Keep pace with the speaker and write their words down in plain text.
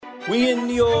We in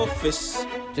the office.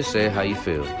 Just say it how you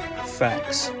feel.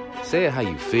 Facts. Say it how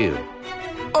you feel.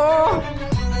 Oh!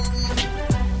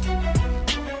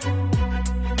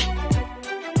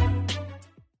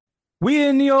 We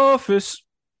in the office.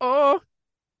 Oh!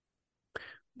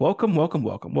 Welcome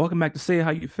back to Say It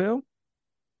How You Feel.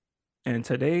 And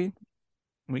today,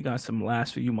 we got some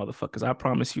laughs for you motherfuckers. I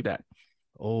promise you that.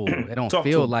 Oh, it don't Talk to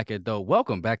feel 'em. like it though.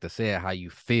 Welcome back to Say It How You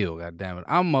Feel. God damn it.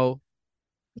 I'm Mo.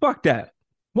 Fuck that.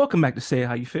 Welcome back to Say It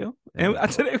How You Feel. And There we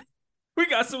go. today, we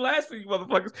got some laughs for you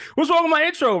motherfuckers. What's wrong with my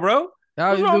intro, bro?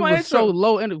 Y'all, What's wrong with it my was so intro?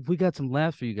 low, and we got some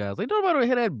laughs for you guys. Like, don't nobody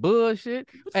hear that bullshit.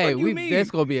 What the Hey, fuck you mean?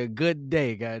 that's gonna be a good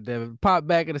day. God damn it. Pop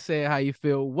back and say how you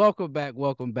feel. Welcome back. Oh,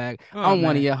 I'm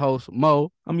one of man. your hosts,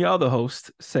 Mo, I'm your other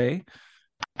host, Say.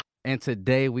 and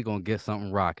today we're gonna get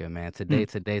something rocking, man. Today.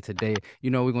 You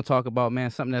know, we're gonna talk about, man,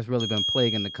 something that's really been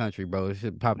plaguing the country, bro. It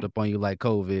shit popped up on you like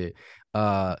COVID.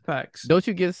 Facts. Don't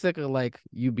you get sick of like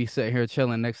you be sitting here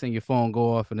chilling, next thing your phone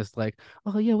go off and it's like,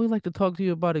 oh yeah, we like to talk to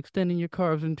you about extending your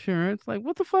car's insurance. Like,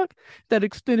 what the fuck? That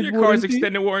extended Your car's warranty?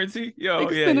 extended warranty? Yo,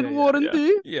 Extended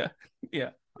warranty? Yeah.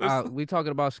 We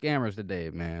talking about scammers today,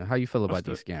 man. How you feel about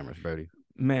Let's these scammers, Brody?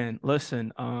 Man,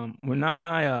 listen, when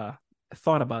I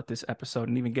thought about this episode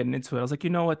and even getting into it, I was like, you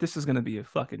know what, this is gonna be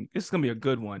a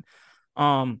good one.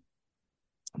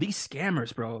 These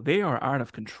scammers, bro, they are out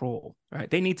of control, right?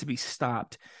 They need to be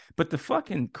stopped. But the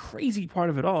fucking crazy part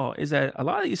of it all is that a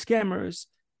lot of these scammers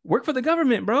work for the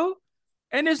government, bro.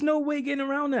 And there's no way getting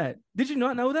around that. Did you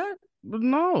not know that?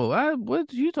 No,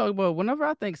 what you talk about? Whenever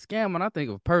I think scamming, I think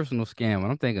of personal scamming.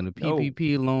 I'm thinking of No.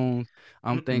 PPP loans.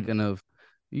 I'm Mm-mm. thinking of,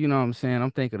 you know what I'm saying?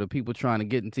 I'm thinking of people trying to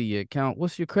get into your account.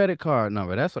 What's your credit card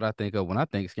number? That's what I think of when I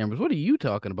think scammers. What are you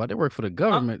talking about? They work for the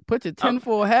government. Put your uh,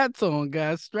 tinfoil hats on,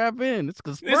 guys. Strap in. It's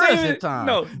This conspiracy ain't time.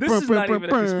 no, this Brr, is brr, not brr, even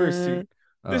a conspiracy.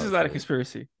 This Oh, is not a shit.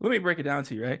 conspiracy. Let me break it down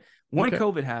to you, right? When Okay.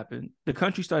 COVID happened, the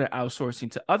country started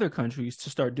outsourcing to other countries to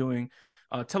start doing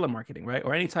telemarketing, right?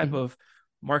 Or any type Mhm. of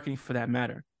marketing for that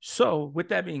matter. So, with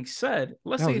that being said,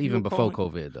 let's That say was if you even were before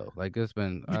calling, COVID, though. Like, it's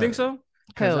been, you think so?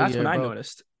 Because hell that's yeah, when I bro.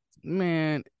 noticed.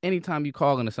 Man, anytime you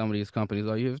call into some of these companies,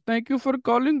 like, thank you for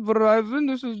calling Verizon.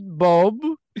 This is Bob.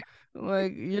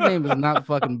 Like, your name is not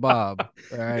fucking Bob.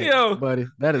 All right, Yo, buddy.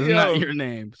 That is not yo, your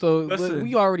name. So we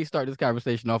listen. already start this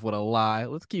conversation off with a lie.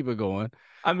 Let's keep it going.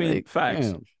 I mean, Like,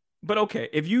 facts. damn. But okay,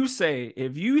 if you say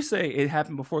it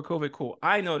happened before COVID, cool.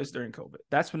 I noticed during COVID.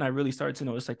 That's when I really started to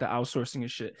notice like the outsourcing and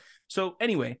shit. So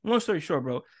anyway, long story short,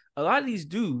 bro, a lot of these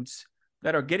dudes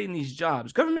that are getting these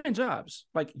jobs, government jobs,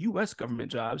 like US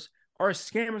government jobs, are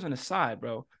scammers on the side,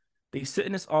 bro. They sit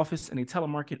in this office and they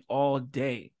telemarket all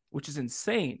day, which is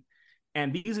insane.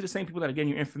 And these are the same people that are getting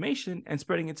your information and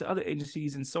spreading it to other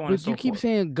agencies and so on and But so you keep forth.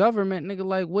 saying government, nigga.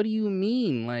 Like, what do you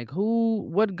mean? Like,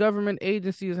 what government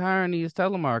agency is hiring these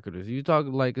telemarketers? You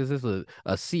talking like, is this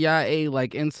a CIA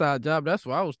like inside job? That's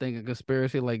what I was thinking.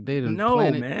 Conspiracy, like they didn't No,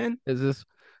 plan it. man. Is this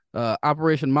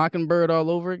Operation Mockingbird all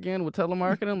over again with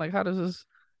telemarketing? Like, how does this?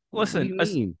 What do Listen, you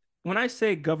mean? when I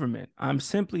say government, I'm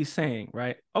simply saying,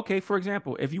 right? Okay, for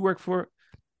example, if you work for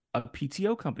a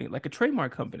PTO company, like a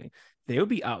trademark company, they would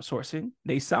be outsourcing.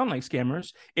 They sound like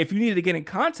scammers. If you need to get in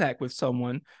contact with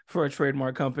someone for a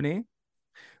trademark company,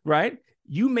 right?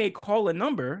 You may call a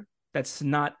number that's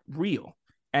not real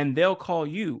and they'll call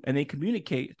you and they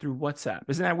communicate through WhatsApp.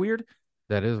 Isn't that weird?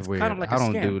 That is It's kind weird. of like a I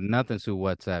don't scam. do nothing to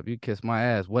WhatsApp. You kiss my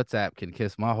ass. WhatsApp can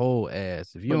kiss my whole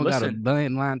ass. If you But don't got a listen,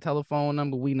 landline telephone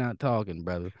number, we not talking,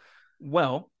 brother.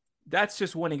 well, that's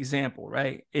just one example,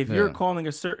 right? If you're Yeah. calling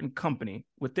a certain company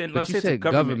within, But let's you say it's a said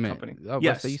government government. company. I was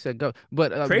about to say you Yes. said go.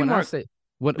 But when I Trademark, say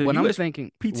the when I'm US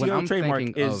thinking PTO trademark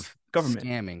is of government.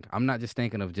 scamming, I'm not just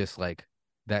thinking of just like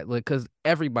that, like because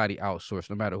everybody outsourced,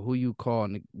 no matter who you call,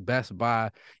 Best Buy,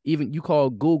 even you call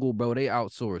Google, bro, they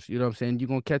outsource. You know what I'm saying? You're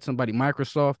gonna catch somebody,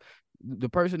 Microsoft, the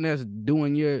person that's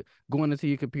doing your going into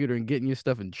your computer and getting your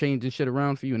stuff and changing shit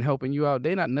around for you and helping you out,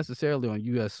 they're not necessarily on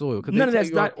US soil because they None of tell that's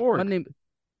you, oh, my .org. name,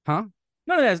 huh?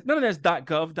 None of that's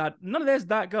 .gov. None of that's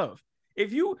 .gov.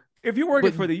 If you're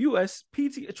working But for the US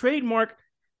PT trademark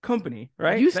company,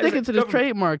 right? you That is a sticking to this government.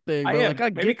 trademark thing, I bro. Like am I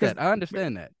maybe get because that. I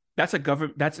understand that. that's a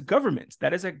government. That's a government.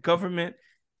 That is a government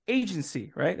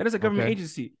agency, right? That is a government Okay.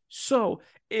 agency. So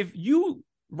if you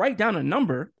write down a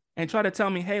number and try to tell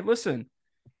me, hey, listen,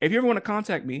 if you ever want to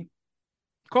contact me,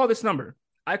 call this number.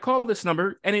 I call this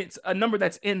number and it's a number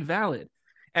that's invalid.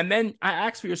 And then I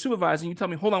ask for your supervisor and you tell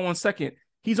me, hold on 1 second.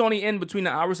 He's only in between the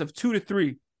hours of 2 to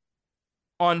 3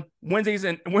 on Wednesdays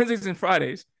and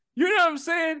Fridays. You know what I'm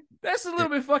saying? That's a little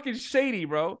bit fucking shady,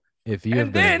 bro. If you have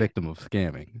And been a then victim of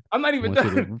scamming, I'm not I even want you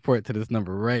to done. report to this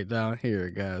number right down here,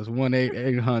 guys.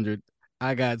 1-800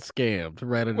 I got scammed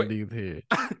right Wait, underneath here.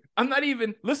 I'm not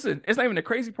even listen. It's not even the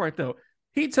crazy part though.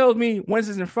 He tells me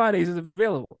Wednesdays and Fridays is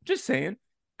available. Just saying.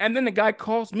 And then the guy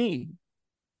calls me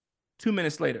 2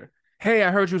 minutes later. Hey,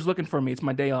 I heard you was looking for me. It's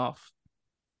my day off.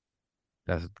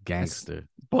 That's That's, gangster.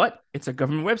 but it's a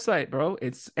government website, bro.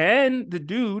 And the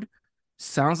dude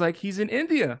sounds like he's in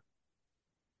India.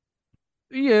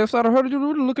 Yes, I heard you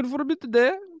were looking for a bit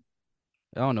today.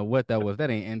 I don't know what that was. That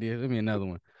ain't India. Give me another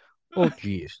one. Oh,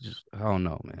 geez. Just, I don't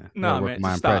know, man. Gotta Nah, work man, on my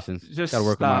just stop. impressions. Gotta Just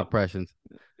work on my stop. impressions.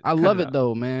 I Cut love it it out.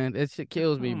 though, man. It shit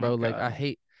kills me, Oh my bro. Like god. I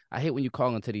hate when you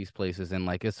call into these places and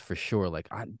like it's for sure. Like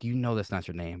you know that's not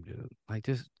your name, dude. Like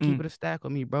just keep Mm. it a stack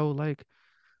with me, bro. Like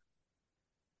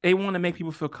They want to make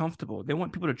people feel comfortable. They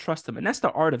want people to trust them, and that's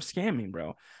the art of scamming,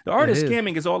 bro. The art it of is.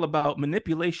 scamming is all about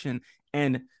manipulation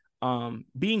and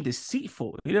being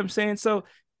deceitful. You know what I'm saying? So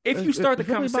if you start the It's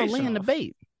really about conversation laying the off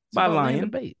bait. It's by about laying the lying,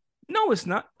 bait. no, it's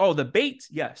not. Oh, the bait,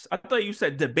 yes. I thought you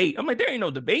said debate. I'm like, there ain't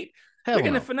no debate. They're Hell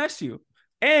gonna no. finesse you,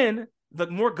 and the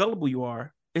more gullible you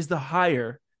are, is the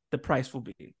higher the price will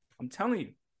be. I'm telling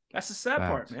you, that's the sad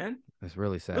part, Facts. man. It's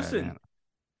really sad, Listen, man.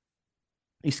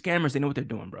 these scammers, they know what they're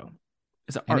doing, bro.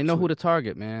 It's an And they art know to who it. to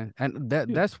target, man. And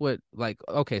Dude. that's what like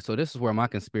okay, so this is where my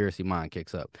conspiracy mind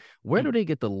kicks up. Where do Mm, they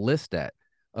get the list at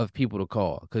of people to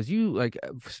call? Because you like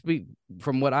speak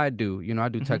from what I do, I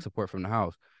do mm-hmm, tech support from the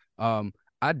house. Um,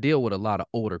 I deal with a lot of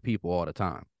older people all the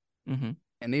time. mm-hmm.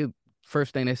 And they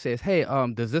first thing they say is, "Hey,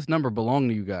 does this number belong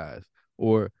to you guys?"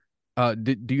 Or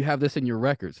do you have this in your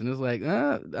records? And it's like,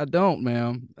 I don't,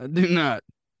 ma'am. I do not.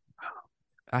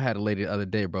 I had a lady the other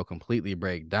day, bro, completely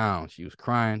break down. She was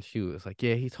crying. She was like,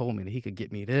 "Yeah, he told me that he could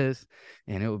get me this,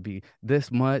 and it would be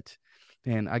this much."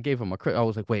 And I gave him a credit. I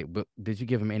was like, "Wait, but did you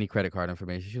give him any credit card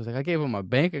information?" She was like, "I gave him my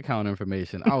bank account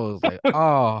information." I was like,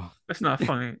 "Oh." That's not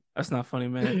funny. That's not funny,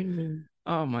 man.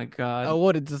 Oh my I god.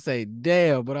 wanted to say,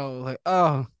 "Damn," but I was like,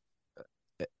 "Oh."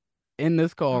 End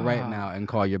this call right now Ah, and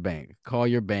call your bank. Call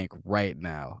your bank right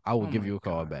now. I will oh give my you a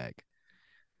call god. back.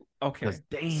 Cause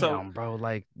Okay. So damn, bro,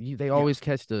 like yeah. they always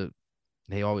catch the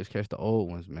old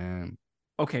ones, man.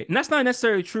 Okay. And that's not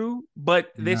necessarily true,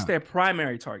 but They're it's not their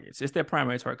primary targets. It's their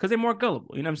primary target because they're more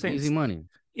gullible. You know what I'm saying? easy money.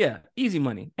 Yeah, easy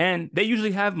money. And they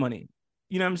usually have money.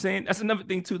 You know what I'm saying? That's another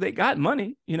thing too. They got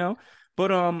money.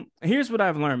 But here's what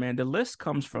I've learned, man. The list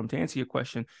comes from, to answer your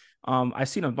question, I've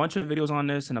seen a bunch of videos on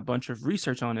this and a bunch of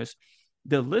research on this.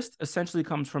 The list essentially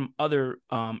comes from other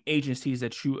agencies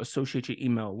that you associate your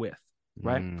email with,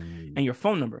 right? Mm, And your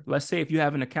phone number. Let's say if you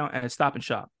have an account at Stop and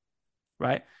Shop,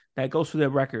 right? That goes through their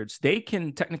records. They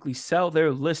can technically sell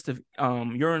their list of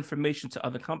your information to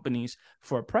other companies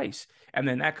for a price, and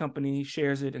then that company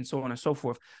shares it, and so on and so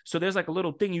forth. So there's like a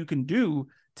little thing you can do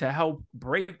to help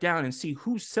break down and see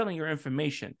who's selling your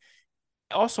information.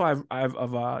 Also, I've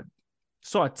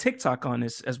saw a TikTok on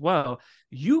this as well.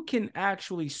 You can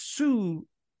actually sue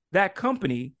that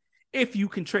company if you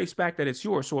can trace back that it's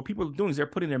yours. So what people are doing is they're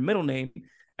putting their middle name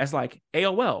as like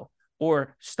AOL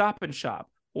or Stop and Shop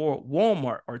or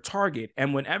Walmart or Target.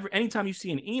 And anytime you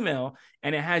see an email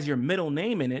and it has your middle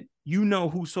name in it, you know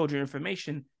who sold your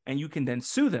information and you can then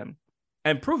sue them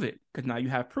and prove it because now you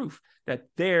have proof that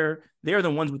they're the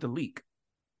ones with the leak,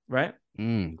 right?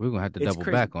 we're gonna have to It's double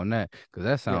crazy. back on that because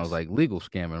that sounds Yes. like legal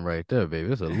scamming right there,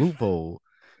 baby. It's a loophole.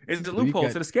 It's a So loophole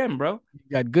to the scam, bro. you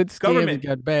got good scams, you Government.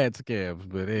 got bad scams,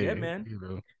 but Yeah, hey, man.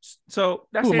 So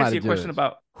that's who to am I answer to your question judge?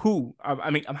 about who. I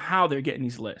mean, how they're getting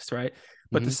these lists, right?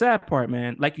 But the Hmm. sad part,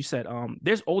 man, like you said,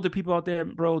 there's older people out there,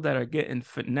 bro, that are getting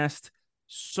finessed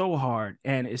so hard,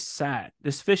 and it's sad.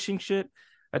 This phishing shit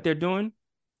that they're doing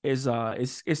is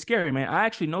scary, man. I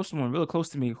actually know someone really close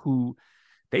to me who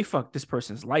they fucked this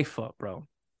person's life up, bro.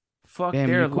 Fuck Damn,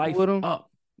 their you cool life with them? up.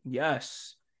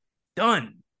 Yes,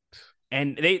 done.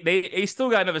 And they still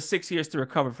got another 6 years to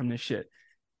recover from this shit.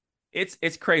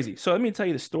 It's crazy. So let me tell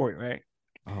you the story, right?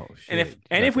 Oh And if shit, you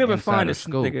and got if we the ever find insider this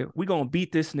scope. nigga, we gonna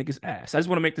beat this nigga's ass. I just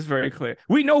want to make this very clear.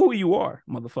 We know who you are,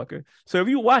 motherfucker. So if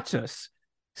you watch us,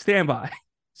 stand by.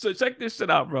 So check this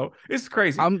shit out, bro. It's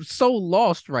crazy. I'm so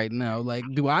lost right now. Like,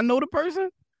 do I know the person?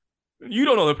 You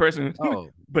don't know the person, Oh,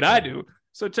 but I okay. do.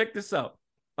 So check this out.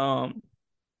 Um,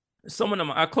 someone of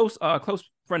my, a close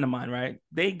friend of mine, right?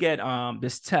 They get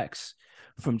this text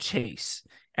from Chase,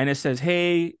 and it says,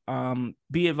 "Hey,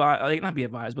 be advised, like not be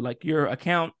advised, but like your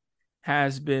account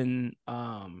has been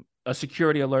a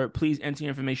security alert. Please enter your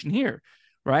information here."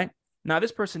 Right now,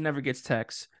 this person never gets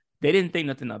texts. They didn't think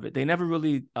nothing of it. They never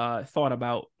really thought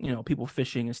about people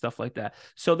phishing and stuff like that.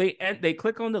 So they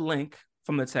click on the link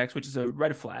from the text, which is a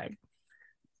red flag.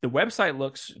 The website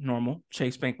looks normal,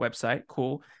 Chase Bank website,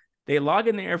 cool. They log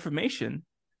in their information,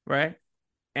 right?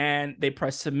 And they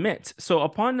press submit. So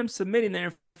upon them submitting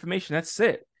their information. That's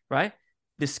it, right?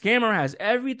 The scammer has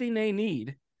everything they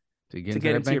need to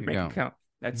get into your bank account.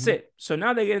 That's it. So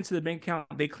now they get into the bank account,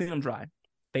 they clean them dry.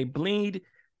 They bleed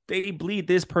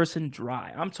this person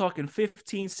dry. I'm talking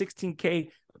 15, 16K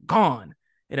gone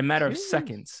in a matter of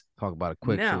seconds. Talk about a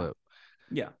quick flip.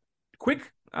 Yeah.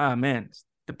 Quick. Man, it's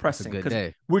depressing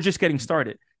because we're just getting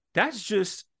started. That's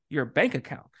just your bank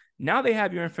account. Now they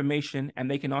have your information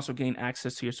and they can also gain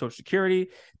access to your social security.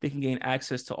 They can gain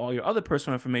access to all your other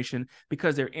personal information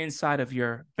because they're inside of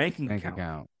your banking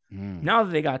account. Now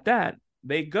that they got that,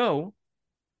 they go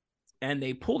and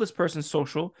they pull this person's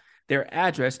social, their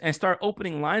address, and start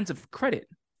opening lines of credit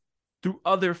through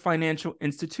other financial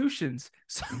institutions.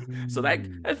 So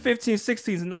that 15,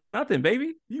 16 is nothing,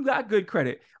 baby. You got good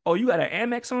credit. Oh, you got an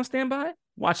Amex on standby?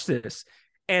 Watch this.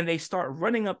 And they start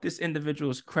running up this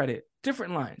individual's credit,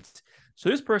 different lines. So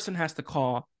this person has to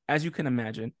call, as you can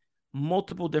imagine,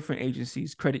 multiple different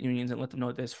agencies, credit unions, and let them know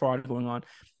that there's fraud going on.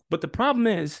 But the problem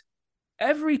is,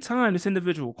 every time this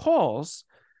individual calls,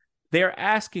 they're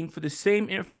asking for the same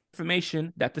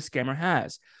information that the scammer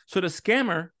has. So the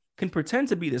scammer can pretend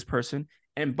to be this person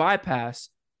and bypass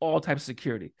all types of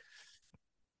security.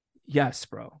 Yes,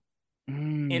 bro.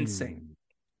 Insane.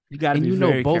 You got to be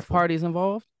very both careful. Parties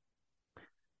involved?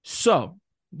 So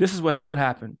this is what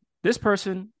happened. This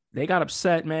person, they got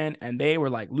upset, man, and they were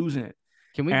like losing it.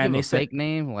 Can we give a fake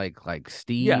name like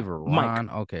Steve or Ron?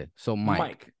 Mike. Okay, so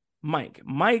Mike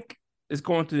is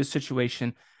going through this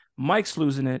situation. Mike's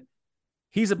losing it.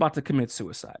 He's about to commit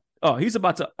suicide. Oh, he's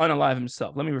about to unalive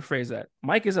himself. Let me rephrase that.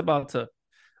 Mike is about to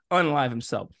unalive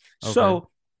himself. Okay. So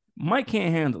Mike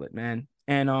can't handle it, man.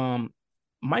 And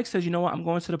Mike says, you know what? I'm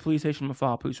going to the police station to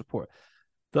file a police report.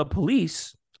 The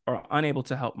police are unable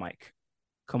to help Mike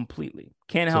completely.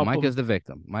 Can't help him. Mike is the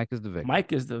victim. Mike is the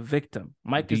victim.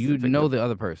 Do you know the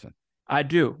other person? I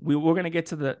do. We're gonna get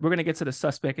to the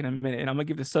suspect in a minute, and I'm gonna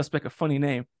give the suspect a funny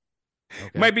name.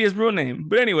 Okay. Might be his real name,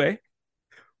 but anyway,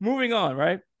 moving on.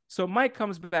 Right. So Mike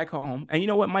comes back home, and you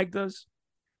know what Mike does?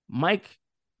 Mike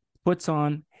puts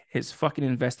on his fucking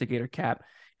investigator cap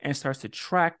and starts to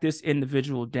track this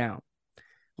individual down.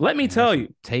 Let me tell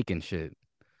you, taking shit.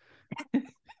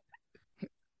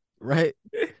 Right.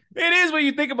 It is when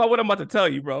you think about what I'm about to tell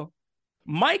you, bro.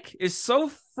 Mike is so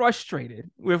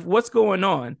frustrated with what's going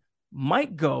on.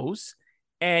 Mike goes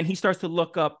and he starts to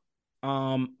look up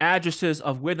addresses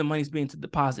of where the money's being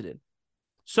deposited.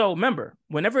 So remember,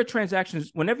 whenever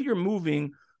you're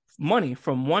moving money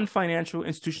from one financial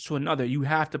institution to another, you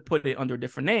have to put it under a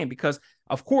different name because,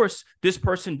 of course, this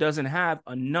person doesn't have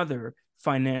another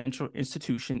financial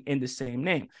institution in the same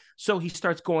name. So he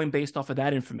starts going based off of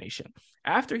that information.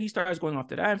 After he starts going off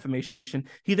to that information,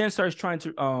 he then starts trying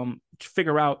to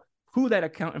figure out who that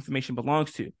account information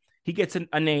belongs to. He gets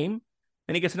a name,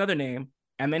 then he gets another name,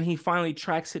 and then he finally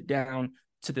tracks it down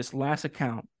to this last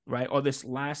account, right? Or this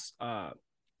last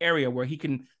area where he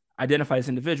can identify this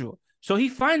individual. So he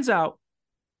finds out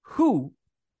who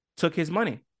took his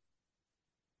money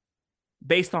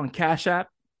based on Cash App,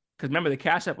 because remember the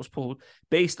Cash App was pulled,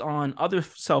 based on other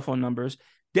cell phone numbers.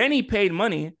 Then he paid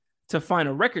money to find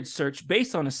a record search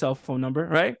based on a cell phone number,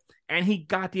 right? And he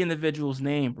got the individual's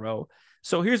name, bro.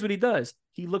 So here's what he does.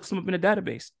 He looks him up in a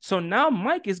database. So now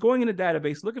Mike is going in the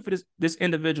database looking for this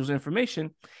individual's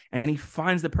information, and he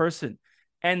finds the person.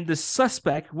 And the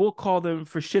suspect, we'll call them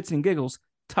for shits and giggles,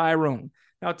 Tyrone.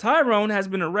 Now, Tyrone has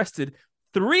been arrested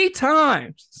 3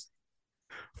 times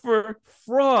for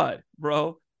fraud,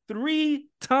 bro. 3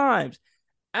 times.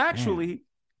 Actually,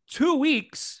 2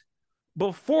 weeks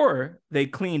before they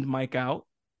cleaned Mike out,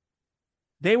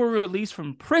 they were released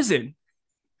from prison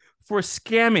for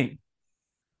scamming.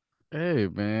 Hey,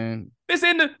 man.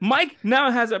 Mike now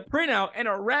has a printout and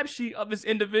a rap sheet of this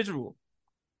individual.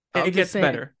 And it gets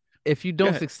better. If you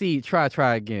don't succeed,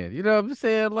 try again. You know what I'm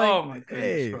saying? Like, oh my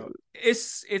goodness, bro.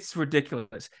 It's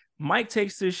ridiculous. Mike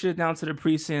takes this shit down to the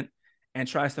precinct and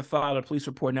tries to file a police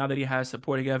report now that he has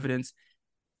supporting evidence.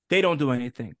 They don't do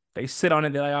anything. They sit on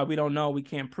it. They're like, oh, we don't know. We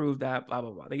can't prove that, blah,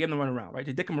 blah, blah. They get him to run around, right?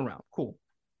 They dick him around. Cool.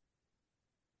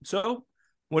 So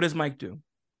what does Mike do?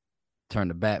 Turn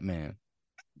to Batman.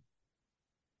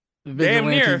 Damn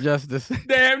near. Justice.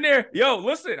 Damn near. Yo,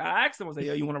 listen, I asked them, I was like,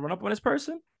 yo, you want to run up on this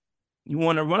person? You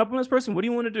want to run up on this person? What do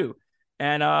you want to do?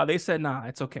 And they said, nah,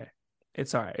 it's okay.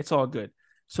 It's all right. It's all good.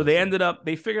 So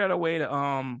they figured out a way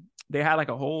to, they had like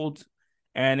a hold,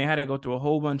 and they had to go through a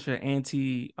whole bunch of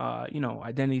identity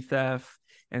theft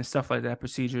and stuff like that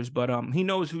procedures. But he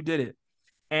knows who did it.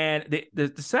 And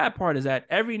the sad part is that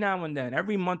every now and then,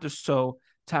 every month or so,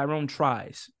 Tyrone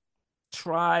tries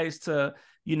to,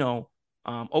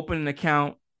 open an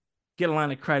account, get a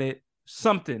line of credit,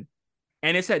 something.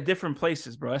 And it's at different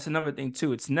places, bro. That's another thing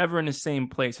too. It's never in the same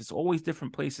place. It's always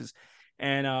different places.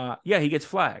 And yeah, he gets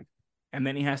flagged, and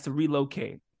then he has to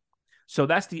relocate. So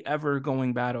that's the ever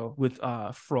going battle with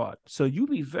fraud. So you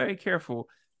be very careful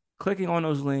clicking on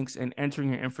those links and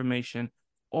entering your information.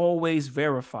 Always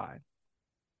verify.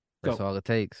 That's Go. all it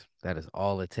takes. That is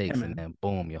all it Yeah, takes. And man. then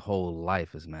boom, your whole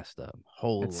life is messed up.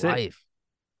 Whole That's it. life.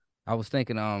 I was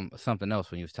thinking something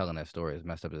else when you was telling that story, as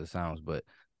messed up as it sounds, but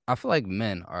I feel like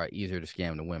men are easier to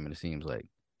scam than women, it seems like.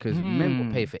 Because men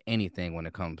will pay for anything when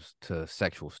it comes to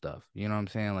sexual stuff. You know what I'm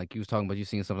saying? Like you was talking about, you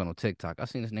seen something on TikTok. I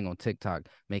seen this nigga on TikTok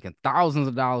making thousands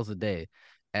of dollars a day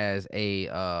as a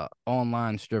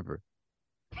online stripper.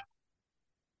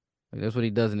 Like, that's what he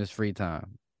does in his free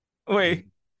time. Wait.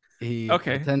 He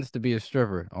Okay. pretends to be a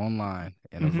stripper online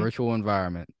in a virtual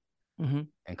environment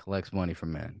and collects money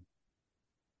from men.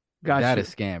 Gotcha. That is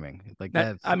scamming. Like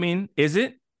that's. I mean, is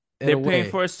it? They're paying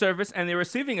for a service and they're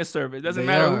reving a service. Doesn't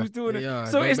matter who's doing it.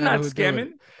 So it's not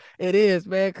scamming. It is,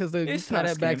 man, because you It's tie not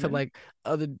that back to scamming.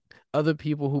 like other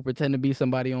people who pretend to be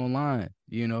somebody online,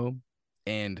 you know,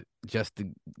 and just to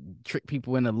trick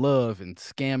people into love and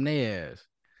scam their ass.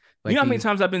 Like You know how many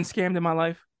times I've been scammed in my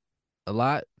life? a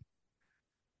lot.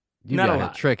 You Not be a out here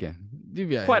lot. tricking. You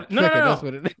be out here Quite. No, tricking. no, That's no,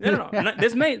 what it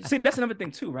is. no. There's see, that's another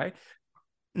thing too, right?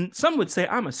 Some would say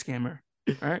I'm a scammer.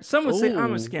 All right. Some would say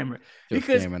I'm a Ooh, scammer just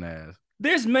because scamming ass.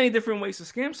 there's many different ways to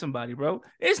scam somebody, bro.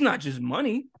 It's not just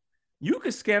money. You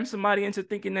could scam somebody into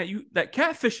thinking that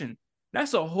catfishing.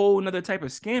 That's a whole nother type of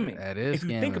scamming. That is if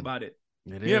you think about it. It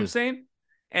You is. know what I'm saying?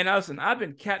 And listen, I've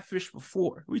been catfished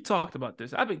before. We talked about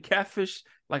this. I've been catfished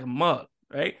like a mug,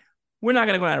 right? We're not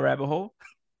gonna go down a rabbit hole.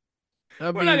 I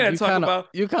We're not mean, gonna talk about.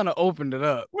 you kind of opened it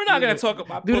up. We're not gonna talk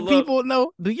about. Do the Pull up. people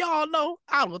know? Do y'all know?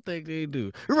 I don't think they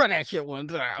do. Run that shit one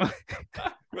time.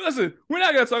 Listen, we're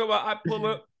not gonna talk about. I pull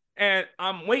up and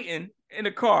I'm waiting in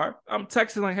the car. I'm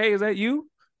texting like, "Hey, is that you?"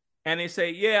 And they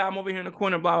say, "Yeah, I'm over here in the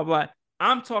corner." Blah blah blah.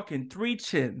 I'm talking 3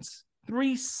 chins,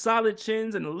 3 solid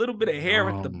chins, and a little bit of hair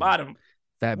at the bottom.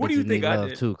 Fat What do you bitches think need I love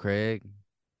did? too, Craig.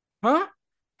 Huh?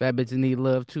 Fat bitches need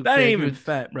love too. That Craig. ain't even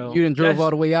fat, bro. You done drove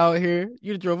all the way out here.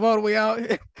 You done drove all the way out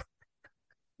here.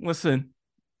 Listen,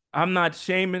 I'm not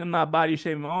shaming. I'm not body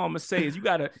shaming. All I'm gonna say is you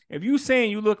gotta. If you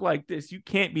saying you look like this, you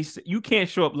can't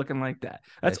show up looking like that.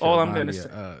 That's all I'm gonna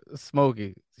say.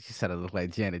 Smokey. She said I look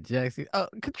like Janet Jackson. Oh,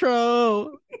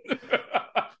 control.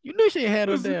 You knew she had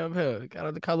her damn hair.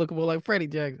 Got to look more like Freddie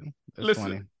Jackson. That's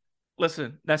funny.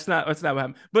 Listen, that's not what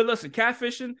happened. But listen,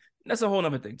 catfishing, that's a whole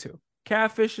nother thing too.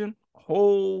 Catfishing,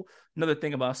 whole another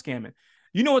thing about scamming.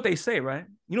 You know what they say, right?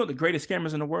 You know what the greatest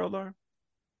scammers in the world are?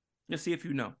 Let's see if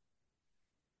you know.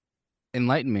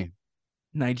 Enlighten me.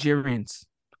 Nigerians.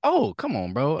 Oh, come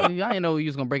on, bro. I didn't know you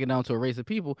was gonna break it down to a race of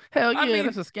people. Hell yeah, I mean,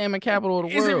 that's a scamming capital of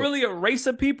the world. Is it really a race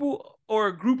of people or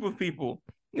a group of people?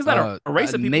 It's not a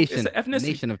race of people. Nation, it's an ethnicity.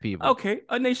 Nation of people. Okay,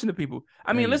 a nation of people.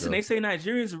 I mean, listen, they say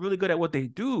Nigerians are really good at what they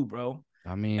do, bro.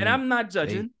 I mean, and I'm not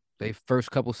judging. They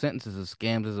first couple sentences of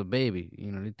scams as a baby.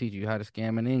 You know, they teach you how to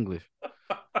scam in English.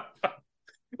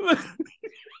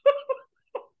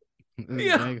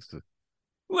 Yeah.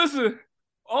 Listen,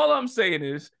 all I'm saying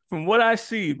is, from what I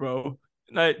see, bro,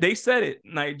 they said it.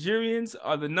 Nigerians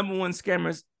are the number 1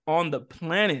 scammers on the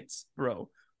planet, bro.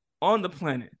 On the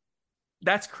planet.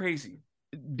 That's crazy.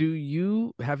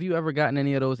 Have you ever gotten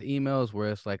any of those emails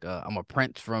where it's like, I'm a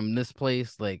prince from this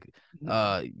place, like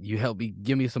you help me,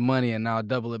 give me some money and now I'll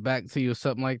double it back to you or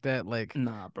something like that? Like,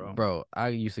 nah, bro. I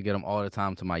used to get them all the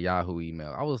time to my Yahoo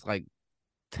email. I was like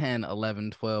 10,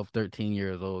 11, 12, 13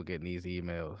 years old getting these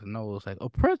emails, and I was like, a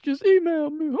prince just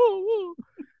emailed me.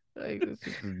 Like, it's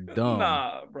just dumb.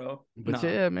 Nah, bro. But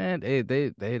yeah, man,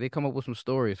 they come up with some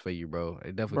stories for you, bro.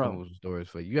 They definitely come up with some stories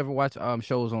for you. You ever watch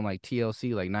shows on like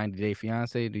TLC, like 90 Day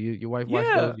Fiance? Do your wife watch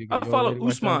those? I follow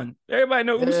Usman. Everybody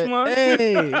know Usman.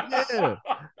 Hey,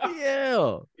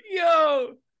 yeah.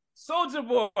 Yo, Soldier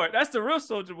Boy. That's the real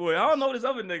Soldier Boy. I don't know this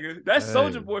other nigga. That's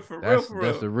Soldier Boy for real.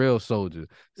 That's the real soldier.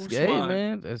 Hey,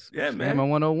 man. That's man.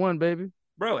 101, baby.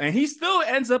 Bro, and he still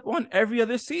ends up on every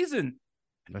other season.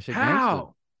 That shit gangster.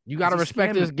 You gotta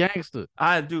respect this gangster.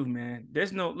 I do, man.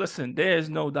 There's no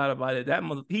doubt about it.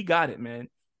 He got it, man.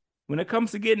 When it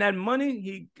comes to getting that money,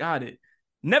 he got it.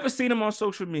 Never seen him on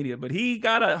social media, but he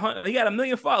got a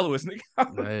million followers. I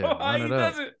don't know how he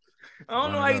does it. I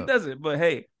don't know how he does it, but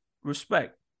hey,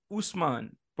 respect.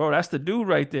 Usman, bro, that's the dude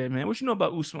right there, man. What you know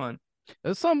about Usman?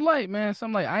 It's something like, man,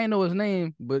 I ain't know his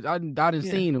name, but I didn't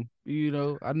seen him. You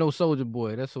know, I know Soldier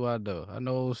Boy. That's who I know. I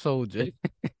know Soldier.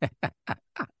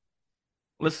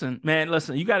 Listen, man,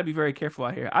 you got to be very careful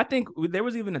out here. I think there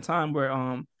was even a time where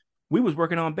we was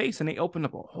working on base, and they opened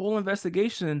up a whole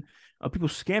investigation of people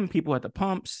scamming people at the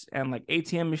pumps and like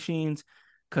ATM machines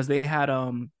because they had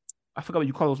I forgot what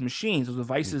you call those machines, those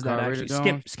devices that actually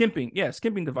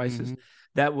skimping devices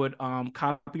that would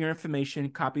copy your information,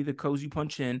 copy the codes you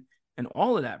punch in, and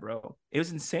all of that, bro. It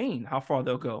was insane how far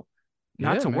they'll go.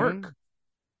 Not to work.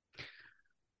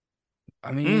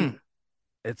 I mean,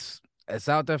 it's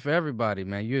out there for everybody,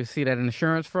 man. You see that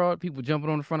insurance fraud, people jumping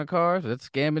on the front of cars, that's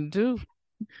scamming too.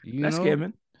 That's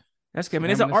scamming.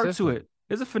 There's an art to it.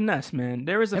 There's a finesse, man.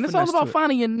 There is a finesse. And it's all about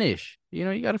finding your niche. You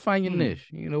know, you got to find your niche.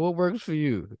 You know, what works for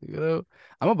you. You know,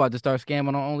 I'm about to start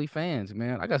scamming on OnlyFans,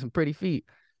 man. I got some pretty feet.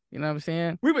 You know what I'm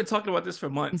saying? We've been talking about this for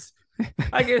months.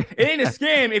 It ain't a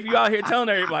scam if you out here telling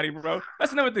everybody, bro.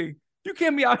 That's another thing. You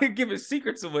can't be out here giving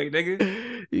secrets away,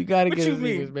 nigga. You gotta get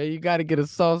secrets, man. You gotta get a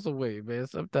sauce away, man.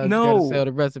 Sometimes you gotta sell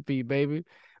the recipe, baby.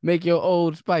 Make your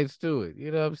old spice to it.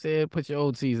 You know what I'm saying? Put your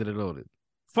old seasoning on it.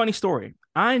 Funny story.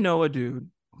 I know a dude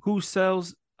who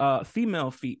sells female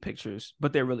feet pictures,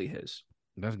 but they're really his.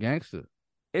 That's gangster.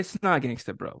 It's not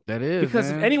gangster, bro. That is,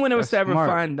 because man. If anyone was to ever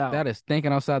find out, that is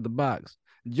thinking outside the box.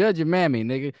 Judge your mammy,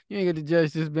 nigga. You ain't get to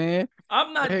judge this man.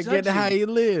 I'm not judging. Get to how you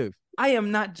live. I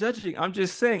am not judging. I'm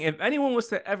just saying, if anyone was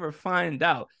to ever find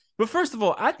out, but first of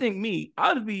all, I think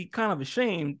I would be kind of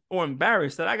ashamed or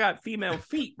embarrassed that I got female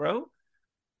feet, bro.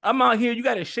 I'm out here. You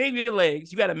got to shave your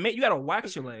legs. You got to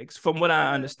wax your legs, from what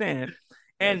I understand.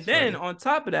 And then on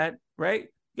top of that, right,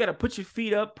 you got to put your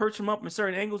feet up, perch them up in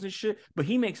certain angles and shit. But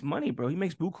he makes money, bro. He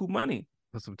makes buku money.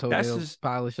 Put some toenails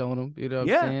polish on him. You know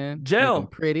what I'm saying? Gel.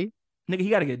 Pretty. Nigga, he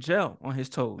got to get gel on his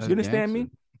toes. You understand me?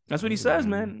 That's what he says,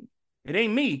 man. It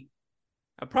ain't me.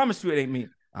 I promise you it ain't me.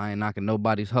 I ain't knocking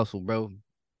nobody's hustle, bro.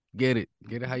 Get it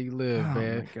how you live,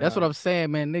 man. That's what I'm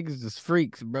saying, man. Niggas is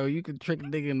freaks, bro. You can trick a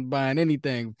nigga into buying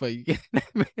anything for you.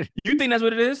 You think that's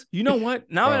what it is? You know what?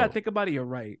 Now that I think about it, you're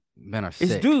right. Men are sick.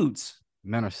 It's dudes.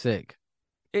 Men are sick.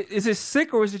 Is it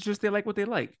sick, or is it just they like what they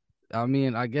like? I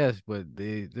mean, I guess, but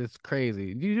it's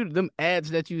crazy. Them ads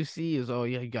that you see is, oh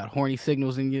yeah, you got horny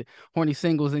singles in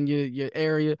your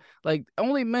area. Like,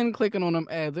 only men clicking on them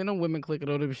ads. Ain't no women clicking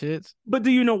on them shits. But do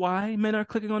you know why men are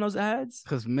clicking on those ads?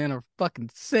 Because men are fucking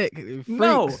sick.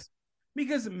 No,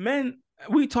 because men.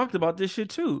 We talked about this shit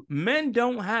too. Men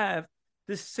don't have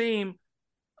the same,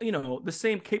 the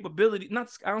same capability.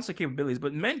 I don't say capabilities,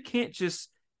 but men can't just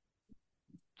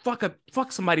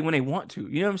fuck somebody when they want to.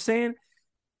 You know what I'm saying?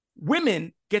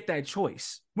 Women get that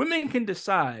choice. Women can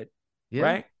decide,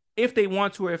 right, if they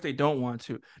want to or if they don't want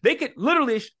to. They could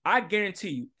literally, I guarantee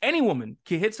you, any woman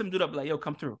can hit some dude up like, yo,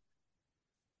 come through.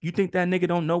 You think that nigga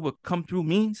don't know what come through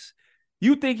means?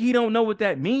 You think he don't know what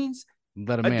that means?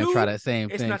 Let a man try that same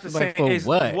it's thing. It's not the same. For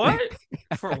what? What?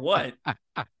 For what?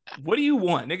 What do you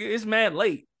want, nigga? It's mad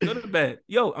late. Go to bed.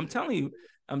 Yo, I'm telling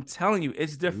you,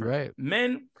 it's different. Right.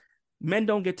 Men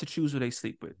don't get to choose who they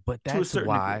sleep with. But that's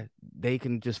why they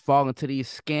can just fall into these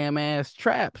scam ass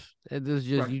traps. It's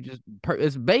just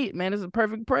it's bait, man. It's a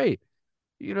perfect prey.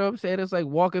 You know what I'm saying? It's like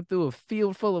walking through a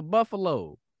field full of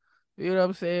buffalo. You know what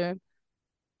I'm saying?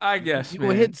 I guess you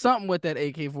will hit something with that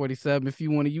AK-47 if you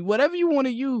want to use whatever you want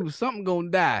to use. Something gonna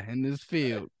die in this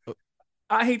field.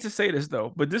 I hate to say this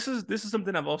though, but this is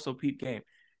something I've also peeped game.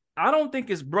 I don't think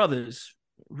it's brothers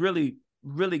really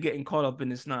getting caught up in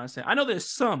this nonsense. I know there's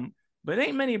some. But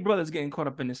ain't many brothers getting caught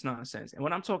up in this nonsense. And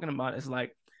what I'm talking about is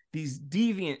like these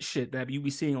deviant shit that you be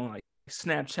seeing on like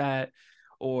Snapchat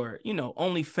or,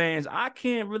 OnlyFans. I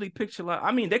can't really picture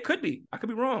I mean, they could be. I could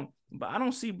be wrong. But I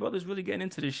don't see brothers really getting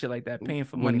into this shit like that, paying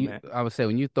for money, man. I would say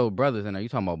when you throw brothers in, are you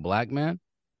talking about black man?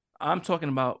 I'm talking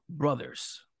about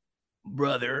brothers.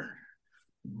 Brother.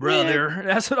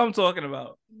 That's what I'm talking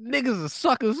about. Niggas are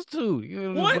suckers too.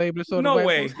 You know what? No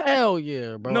way. Hell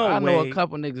yeah, bro. I know a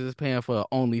couple niggas is paying for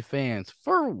OnlyFans.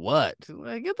 For what?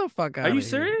 Like, get the fuck out of here. Are you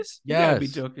serious? Yes. You gotta be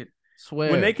joking. Swear.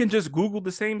 When they can just Google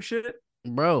the same shit?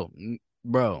 Bro.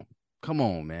 Come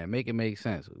on, man. Make it make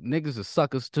sense. Niggas are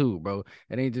suckers too, bro.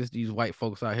 It ain't just these white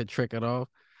folks out here tricking off.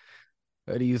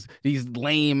 Or these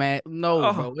lame ass.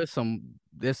 No, bro.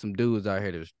 There's some dudes out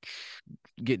here that's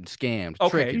getting scammed. Okay,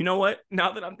 tricking. You know what?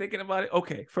 Now that I'm thinking about it,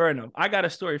 okay, fair enough. I got a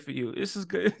story for you. This is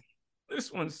good.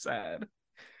 This one's sad.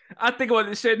 I think about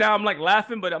this shit now. I'm like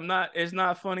laughing, but I'm not. It's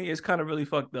not funny. It's kind of really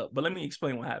fucked up. But let me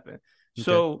explain what happened. Okay.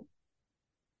 So,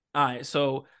 all right.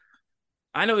 So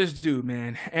I know this dude,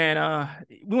 man, and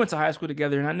we went to high school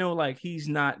together, and I know like he's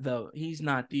not the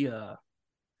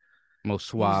most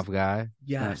suave guy.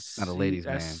 Yes, not a ladies'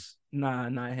 man. Nah,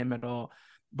 not him at all.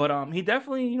 But he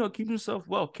definitely, keeps himself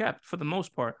well kept for the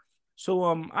most part. So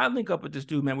I link up with this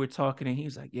dude, man. We're talking, and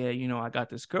he's like, "Yeah, I got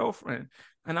this girlfriend.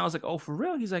 And I was like, oh, for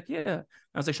real? He's like, yeah.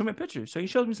 I was like, show me a picture. So he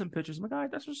shows me some pictures. I'm like, all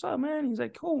right, that's what's up, man. He's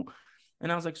like, cool.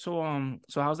 And I was like, so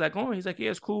how's that going? He's like,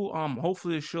 yeah, it's cool.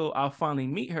 Hopefully I'll finally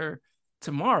meet her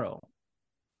tomorrow.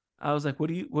 I was like, what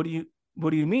do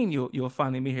you mean you'll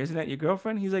finally meet her? Isn't that your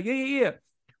girlfriend? He's like, yeah.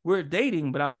 We're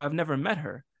dating, but I've never met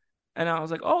her. And I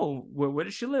was like, oh, where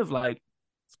does she live? Like,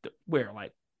 where?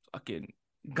 Like, fucking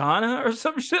Ghana or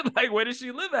some shit? Like, where does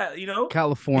she live at? You know?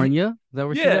 California. Is that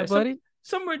where she's Yeah, at, buddy?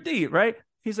 somewhere deep, right?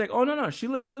 He's like, oh no, she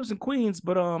lives in Queens,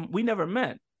 but we never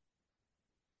met.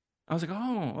 I was like,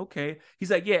 oh, okay.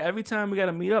 He's like, yeah, every time we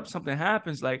gotta meet up, something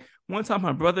happens. Like one time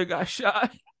my brother got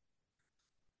shot.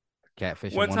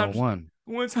 Catfishing One time,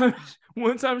 101.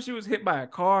 one time she was hit by a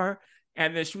car,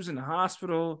 and then she was in the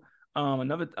hospital.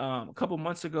 A couple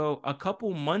months ago,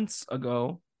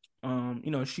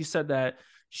 she said that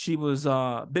she was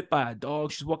bit by a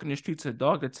dog. She's walking the streets, a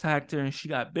dog attacked her, and she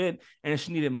got bit, and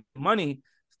she needed money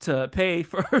to pay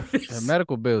for her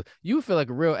medical bills. You feel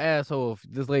like a real asshole if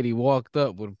this lady walked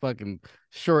up with a fucking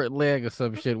short leg or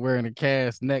some shit, wearing a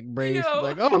cast neck brace.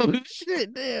 Like, oh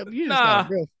shit, damn, you just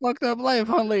got a real fucked up life,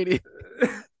 huh, lady?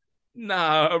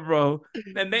 Nah, bro.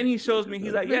 And then he shows me,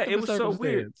 he's like, yeah, it was so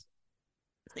weird.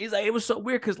 He's like, it was so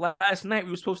weird because last night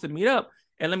we were supposed to meet up,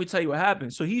 and let me tell you what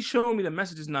happened. So he's showing me the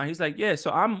messages now. He's like, yeah, so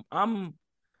I'm come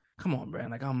on, man.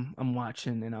 Like I'm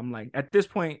watching, and I'm like, at this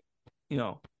point,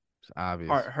 it's obvious.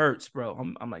 Heart hurts,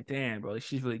 bro. I'm like, damn, bro. Like,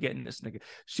 she's really getting this nigga.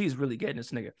 She's really getting this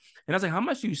nigga. And I was like, how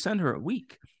much do you send her a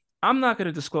week? I'm not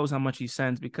gonna disclose how much he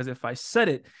sends, because if I said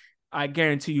it, I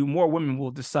guarantee you more women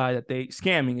will decide that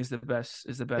scamming is the best.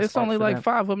 It's only like them.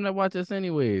 5 of them that watch us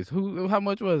anyways. How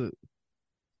much was it?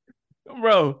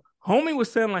 Bro, homie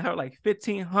was sending like her like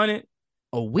 $1,500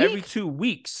 a week every 2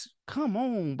 weeks. Come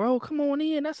on, bro. Come on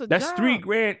in. That's job.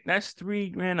 $3,000. That's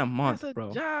 $3,000 a month, that's a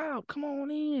bro. Job. Come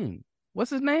on in.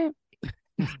 What's his name?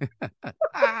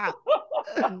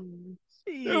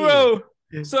 Bro.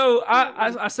 So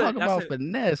I said, talk about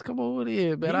finesse. Come on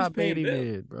in, man. I paid him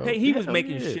in, bro. Hey, he was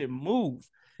making shit move.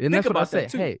 And that's what I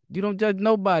said. Hey, you don't judge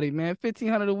nobody, man.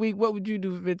 $1,500 a week. What would you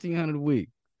do for $1,500 a week?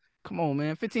 Come on,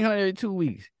 man. $1,500 every 2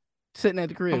 weeks. Sitting at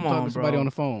the crib, talking to somebody on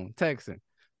the phone, texting,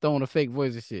 throwing a fake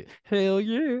voice and shit. Hell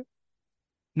yeah.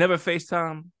 Never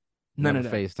FaceTime. None of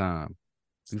that. FaceTime.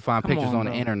 You find pictures on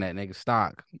the internet, nigga.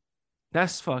 Stock.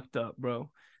 That's fucked up,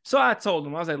 bro. So I told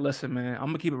him, I was like, listen, man, I'm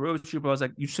gonna keep it real with you, bro. I was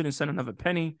like, you shouldn't send another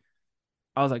penny.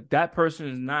 I was like, that person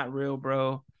is not real,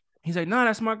 bro. He's like, no,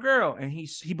 that's my girl. And he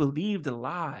believed the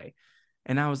lie.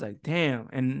 And I was like, damn.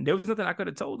 And there was nothing I could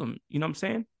have told him. You know what I'm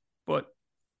saying? But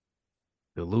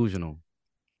delusions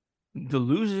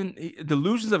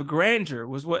of grandeur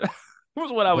was what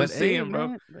I was seeing,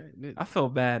 bro. Man. I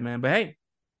felt bad, man. But hey,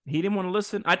 he didn't want to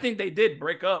listen. I think they did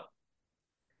break up,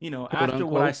 quote, after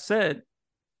unquote. What I said,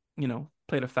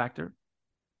 played a factor.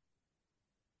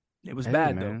 It was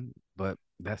bad, man. Though. But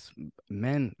that's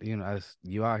men, as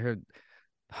you out here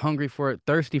hungry for it,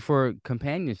 thirsty for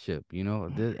companionship.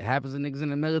 It happens to niggas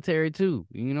in the military too.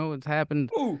 It's happened.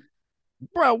 Ooh.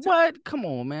 Bro, what? Come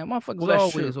on, man. Motherfuckers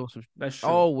always true. That's true.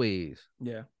 Always.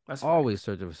 Yeah. That's always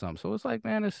searching for something. So it's like,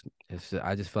 man, it's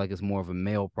I just feel like it's more of a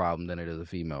male problem than it is a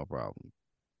female problem.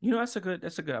 That's a good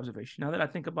observation. Now that I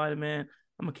think about it, man,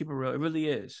 I'm gonna keep it real. It really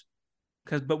is.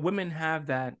 But women have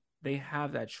that, they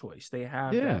have that choice. They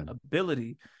have that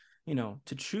ability,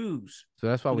 to choose. So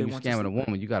that's why when you're scamming a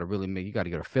woman, you gotta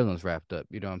get her feelings wrapped up.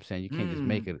 You know what I'm saying? You can't just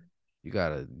make it. You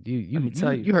gotta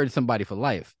you hurt somebody for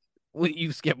life. When you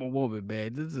scam a woman,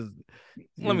 man,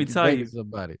 let me tell you,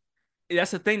 somebody.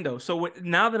 That's the thing, though. So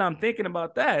now that I'm thinking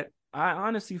about that, I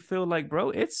honestly feel like, bro,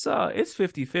 it's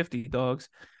 50-50, dogs.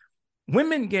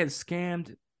 Women get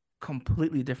scammed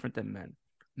completely different than men.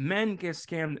 Men get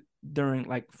scammed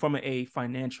from a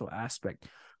financial aspect.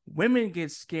 Women get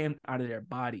scammed out of their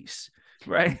bodies,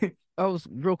 right? Oh,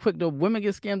 real quick though, women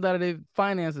get scammed out of their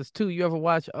finances too. You ever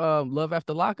watch Love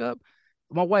After Lockup?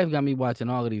 My wife got me watching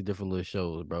all of these different little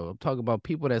shows, bro. I'm talking about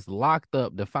people that's locked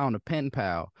up that found a pen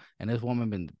pal, and this woman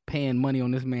been paying money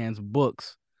on this man's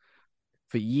books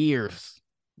for years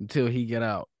until he get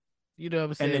out. You know what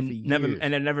I'm saying?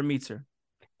 And then never meets her.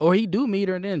 Or he do meet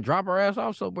her and then drop her ass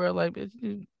off somewhere like,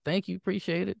 thank you,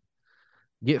 appreciate it.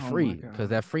 Get free, because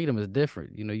that freedom is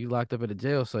different. You locked up in the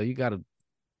jail, so you got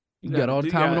all the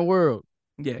time in the world.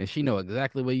 Yeah. And she know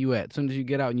exactly where you at. As soon as you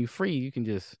get out and you free, you can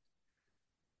just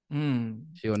she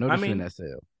don't notice you in that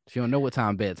cell. She don't know what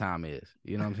time bedtime is.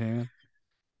 You know what I'm saying?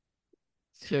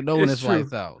 She'll know when it's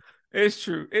lights out. It's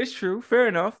true. Fair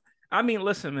enough. I mean,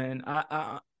 listen, man.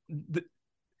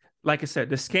 Like I said,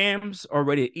 the scams are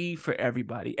rated E for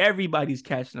everybody. Everybody's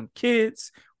catching them.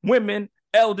 Kids, women,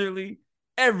 elderly.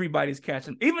 Everybody's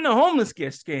catching them. Even the homeless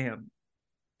get scammed.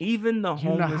 Even the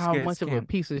You know homeless how get much of a scammed.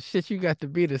 piece of shit you got to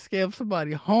be to scam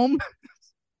somebody home?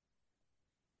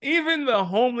 Even the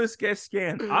homeless get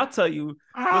scammed. I'll tell you.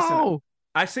 Listen, Ow!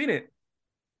 I seen it.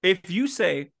 If you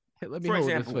say, Hey, let me for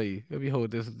hold this for example, you. Let me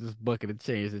hold this bucket of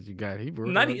change that you got. He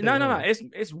working not all day. no no no, Hold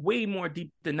it's way more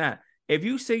deep than that. If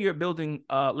you say you're building,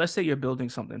 let's say you're building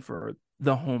something for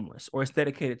the homeless, or it's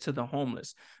dedicated to the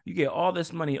homeless, you get all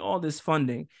this money, all this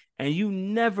funding, and you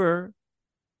never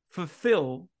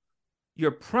fulfill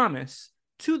your promise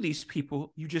to these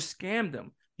people. You just scammed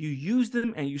them. You used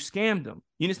them and you scammed them.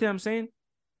 You understand what I'm saying?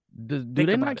 Do Think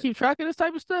they not about it. keep track of this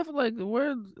type of stuff? Like,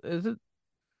 where is it?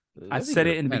 I Let me said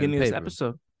get a it in the pen and beginning of this paper.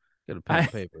 episode. Get a pen I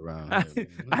and paper around I, here,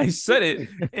 man. I said it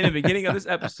in the beginning of this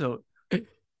episode.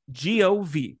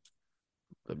 GOV.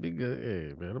 Let me go.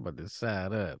 Hey, man, I'm about to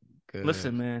side up.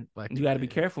 Listen, Cause man, like you it got to be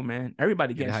is. careful, man.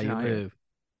 Everybody Get it getting how shit you out here. live.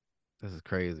 This is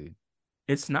crazy.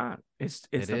 It's not. It's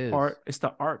It the is. part. It's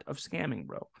the art of scamming,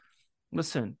 bro.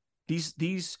 Listen,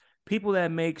 these people that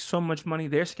make so much money,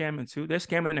 they're scamming too. They're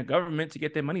scamming the government to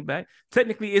get their money back.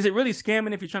 Technically, is it really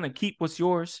scamming if you're trying to keep what's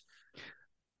yours?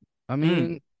 I Mm,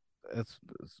 mean, it's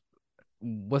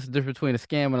what's the difference between a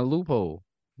scam and a loophole?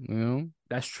 You know?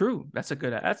 that's true. That's a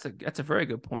very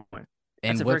good point. That's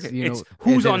And a very what's good. It's is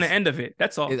who's it on the end of it.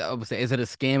 That's all. I would say, is it a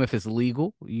scam if it's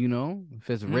legal? You know, if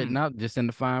it's written Mm, out just in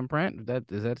the fine print,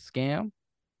 that is that a scam?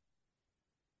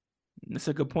 that's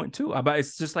a good point too. But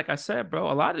it's just like I said,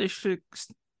 bro. A lot of this shit,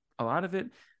 a lot of it.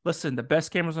 Listen, the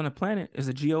best scammers on the planet is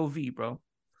the GOV, bro.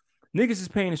 Niggas is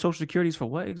paying the social securities for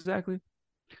what exactly?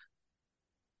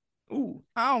 Ooh,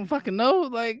 I don't fucking know.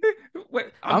 Like, wait,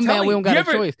 I'm I'm mad telling we you. don't got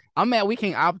a choice. I'm mad we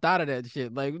can't opt out of that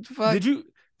shit. Like, what the fuck? Did you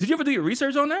did you ever do your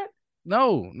research on that?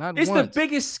 No, not It's the once.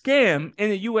 biggest scam in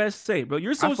the USA, bro.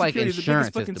 Your I social feel like security is the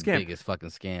biggest insurance is fucking the scam. biggest fucking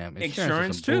scam. Insurance is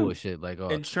Insurance some too. bullshit. Like,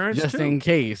 Insurance just too. in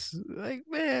case. Like,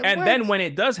 man, And what? then when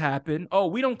it does happen, oh,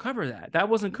 we don't cover that. That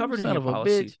wasn't You covered in son your of a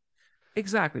policy. bitch.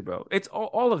 Exactly, bro. It's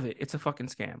all of it. It's a fucking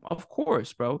scam. Of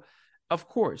course, bro. Of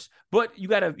course. But you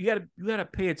gotta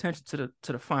pay attention to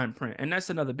the fine print. And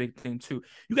that's another big thing too.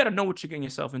 You gotta know what you're getting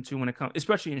yourself into when it comes,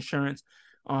 especially insurance.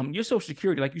 Your social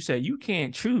security, like you said, you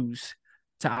can't choose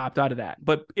to opt out of that.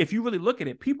 But if you really look at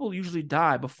it, people usually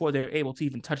die before they're able to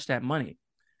even touch that money.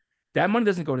 That money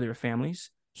doesn't go to their families.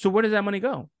 So where does that money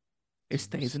go? It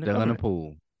stays in the Still in the government.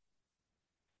 pool.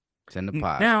 It's in the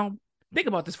pot. Now, think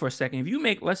about this for a second. If you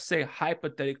make, let's say,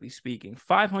 hypothetically speaking,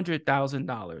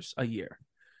 $500,000 a year,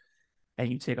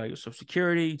 and you take out your social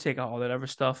security, you take out all that other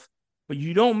stuff, but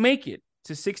you don't make it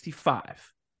to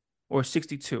 65 or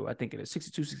 62, I think it is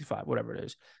 62, 65, whatever it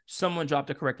is. Someone dropped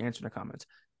the correct answer in the comments.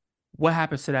 What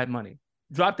happens to that money?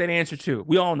 Drop that answer too.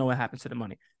 We all know what happens to the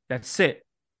money. That's it.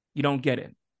 You don't get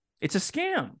it. It's a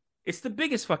scam. It's the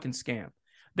biggest fucking scam.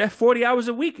 That 40 hours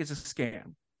a week is a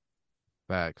scam.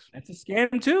 Facts. That's a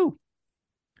scam too.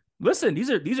 Listen, these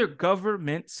are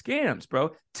government scams,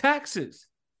 bro. Taxes.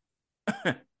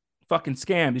 Fucking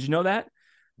scam. Did you know that?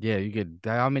 Yeah, you get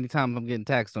how many times I'm getting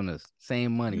taxed on this?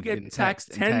 Same money, You getting get taxed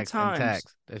taxed and 10 taxed and times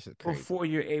taxed. That shit crazy. before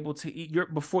you're able to eat your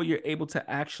before you're able to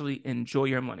actually enjoy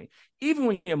your money. Even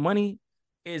when your money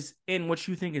is in what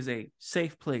you think is a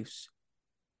safe place,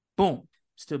 boom,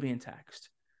 still being taxed.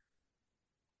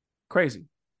 Crazy.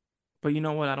 But you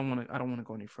know what? I don't want to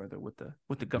go any further with the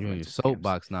You in your governmental scams.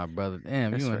 soapbox now, brother.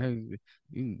 Damn, That's you in right. here.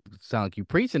 You sound like you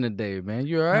preaching today, man.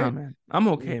 You all Nah, right? man. I'm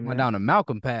You okay, went man. down the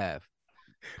Malcolm path.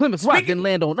 Plymouth Rock Speaking didn't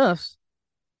land on us.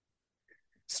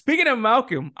 Speaking of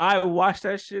Malcolm, I watched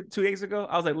that shit 2 days ago.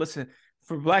 I was like, listen,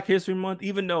 for Black History Month,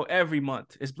 even though every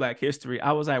month is Black History,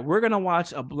 I was like, we're gonna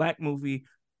watch a black movie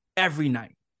every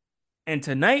night. And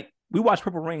tonight, we watched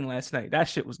Purple Rain last night. That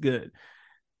shit was good.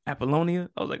 Apollonia.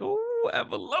 I was like, oh,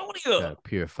 Apollonia. Gotta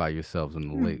purify yourselves in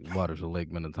the lake waters of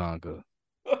Lake Minnetonka.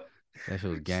 That shit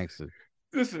was gangster.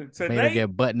 Listen, Made her tonight,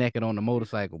 get butt naked on the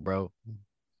motorcycle, bro.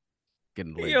 Get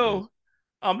in the lake, bitch. yo,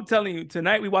 I'm telling you,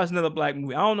 tonight we watch another black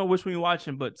movie. I don't know which one you're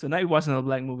watching, but tonight we watch another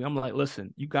black movie. I'm like,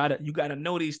 listen, you gotta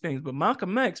know these things. But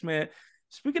Malcolm X, man.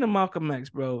 Speaking of Malcolm X,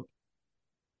 bro,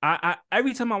 I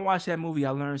every time I watch that movie,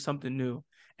 I learn something new,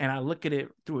 and I look at it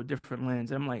through a different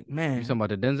lens. I'm like, You talking man, about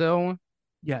the Denzel one?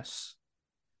 yes,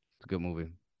 It's a good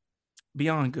movie.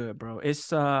 beyond good, bro. It's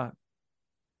sad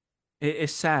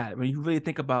when you really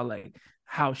think about like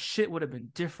how shit would have been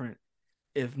different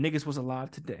if niggas was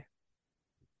alive today.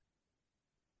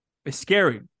 It's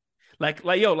scary. Like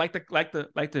yo, like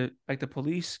the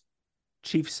police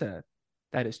chief said,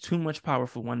 that is too much power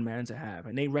for one man to have,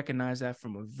 and they recognize that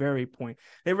from a very point.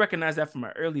 They recognize that from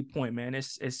an early point, man.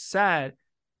 It's sad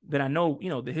that I know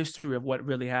the history of what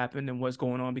really happened and what's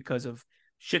going on because of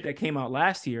shit that came out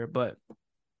last year. But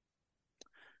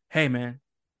hey, man,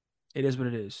 It is what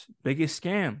it is. Biggest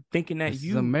scam. Thinking that This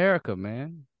is America,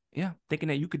 man. thinking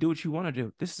that you could do what you want to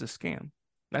do. This is a scam.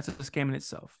 That's a scam in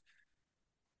itself.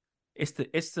 It's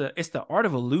the art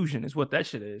of illusion is what that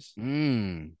shit is.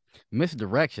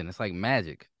 Misdirection. It's like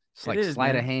magic. It's like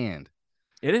sleight of hand.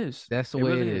 It is. That's the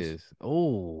way it is.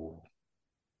 Oh,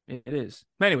 it is.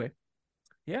 But anyway,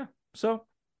 yeah. So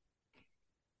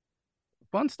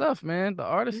fun stuff, man. The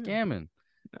art of scamming.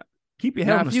 Keep your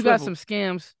head on if the you swivel. got some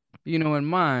scams, in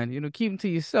mind, keep them to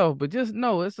yourself. But just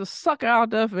know it's a sucker out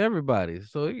there for everybody.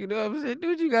 So what I'm saying, do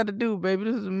what you got to do, baby.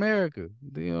 This is America.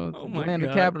 Oh my land of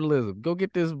God. capitalism. Go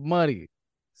get this money.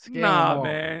 Scam them all.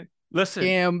 Man. Listen.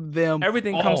 Scam them.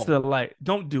 Everything all. comes to the light.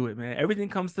 Don't do it, man. Everything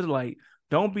comes to the light.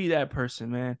 Don't be that person,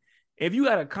 man. If you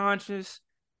got a conscience,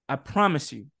 I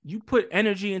promise you, you put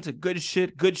energy into good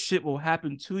shit will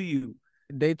happen to you.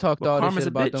 They talked all this shit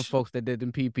about them bitch. folks that did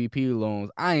them PPP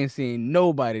loans. I ain't seen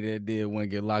nobody that did one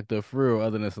get locked up for real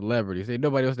other than celebrities. Ain't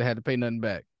nobody else that had to pay nothing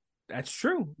back. That's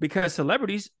true because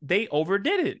celebrities, they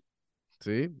overdid it.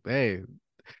 See? Hey.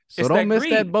 So It's don't miss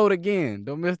greed. that boat again.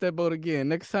 Don't miss that boat again.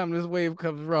 Next time this wave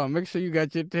comes around, make sure you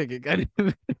got your ticket.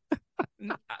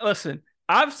 Listen,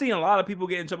 I've seen a lot of people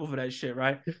get in trouble for that shit,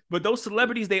 right? But those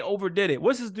celebrities, they overdid it.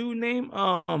 What's his dude name?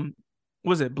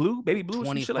 Was it Blue? Baby Blue?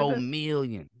 24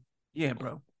 million. Yeah,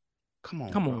 bro. Come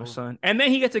on, son. And then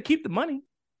he gets to keep the money.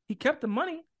 He kept the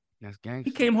money. That's gangster.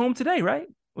 He came home today, right?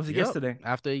 Was it yesterday?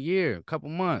 After a year, a couple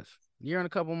months. Year and a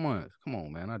couple months. Come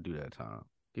on, man. I do that time.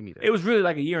 Give me that. It was really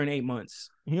like a year and 8 months.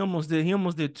 He almost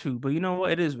did 2, but you know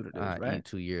what? It is what it is, right? Eat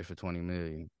 2 years for 20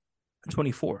 million.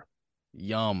 24.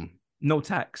 Yum. No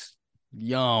tax.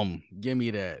 Yum. Give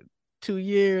me that. 2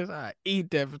 years. I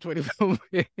eat that for 24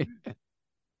 million.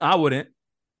 I wouldn't.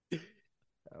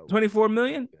 24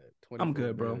 million? 24 I'm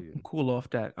good, bro. million. I'm cool off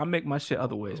that. I make my shit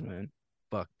other ways, man.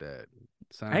 Fuck that.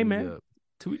 Hey, man.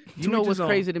 You know what's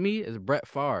crazy to me is Brett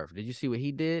Favre. Did you see what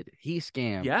he did? He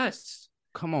scammed. Yes.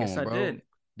 Come on, yes, bro. I did.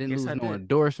 Didn't lose no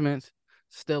endorsements.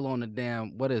 Still on the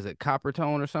damn, what is it, Copper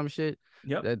Tone or some shit?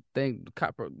 Yep. That thing,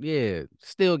 Copper, yeah.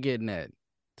 Still getting that.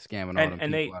 Scamming all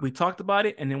them people. We talked about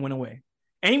it and then went away.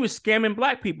 And he was scamming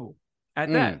black people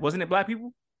at that. Wasn't it black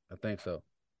people? I think so.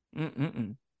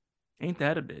 Ain't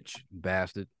that a bitch?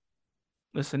 Bastard.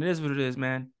 Listen, it is what it is,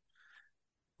 man.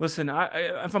 Listen,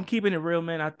 if I'm keeping it real,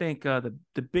 man, I think the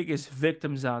biggest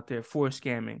victims out there for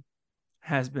scamming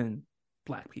has been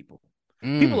black people.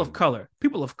 People of color.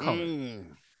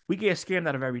 We get scammed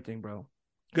out of everything, bro.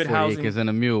 Good housing. Acres and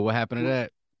a mule. What happened to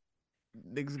that?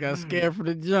 Niggas got scared from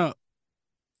the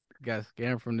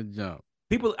jump.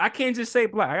 People, I can't just say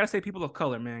black. I gotta say people of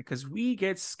color, man, because we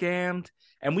get scammed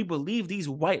and we believe these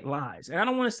white lies. And I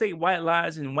don't want to say white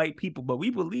lies and white people, but we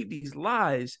believe these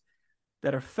lies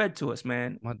that are fed to us,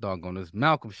 man. My dog on this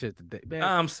Malcolm shit today, man.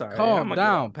 I'm sorry. Calm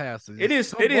down, Pastor. It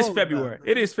is February.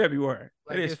 It is February.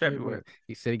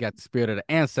 He said he got the spirit of the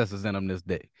ancestors in him this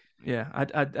day. Yeah, I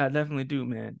definitely do,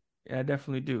 man. Yeah, I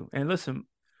definitely do. And listen,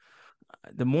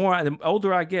 the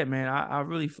older I get, man,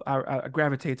 I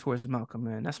gravitate towards Malcolm,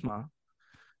 man. That's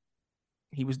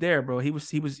he was there, bro. He was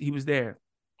there.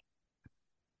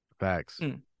 Facts.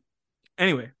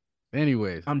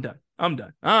 Anyways, I'm done.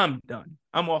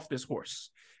 I'm off this horse.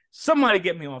 Somebody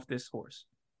get me off this horse.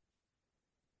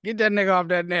 Get that nigga off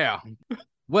that now.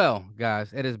 Well,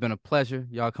 guys, it has been a pleasure.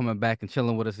 Y'all coming back and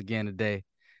chilling with us again today.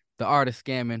 The art of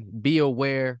scamming. Be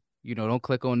aware. Don't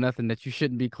click on nothing that you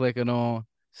shouldn't be clicking on.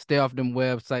 Stay off them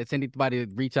websites. Anybody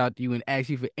reach out to you and ask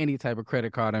you for any type of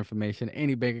credit card information,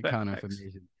 any bank account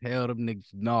information, tell them niggas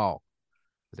no.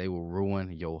 They will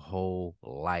ruin your whole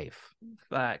life.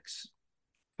 Facts.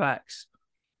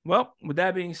 Well, with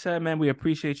that being said, man, we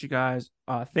appreciate you guys.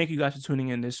 Thank you guys for tuning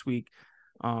in this week.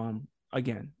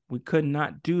 Again, we could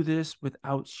not do this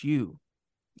without you.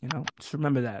 Just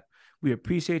remember that. We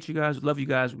appreciate you guys. Love you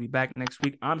guys. We'll be back next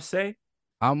week. I'm Say.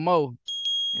 I'm Mo.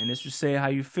 And this will Say How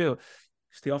You Feel.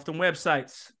 Stay off them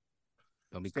websites.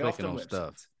 Don't be clicking on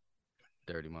stuff.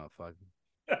 Dirty motherfucker.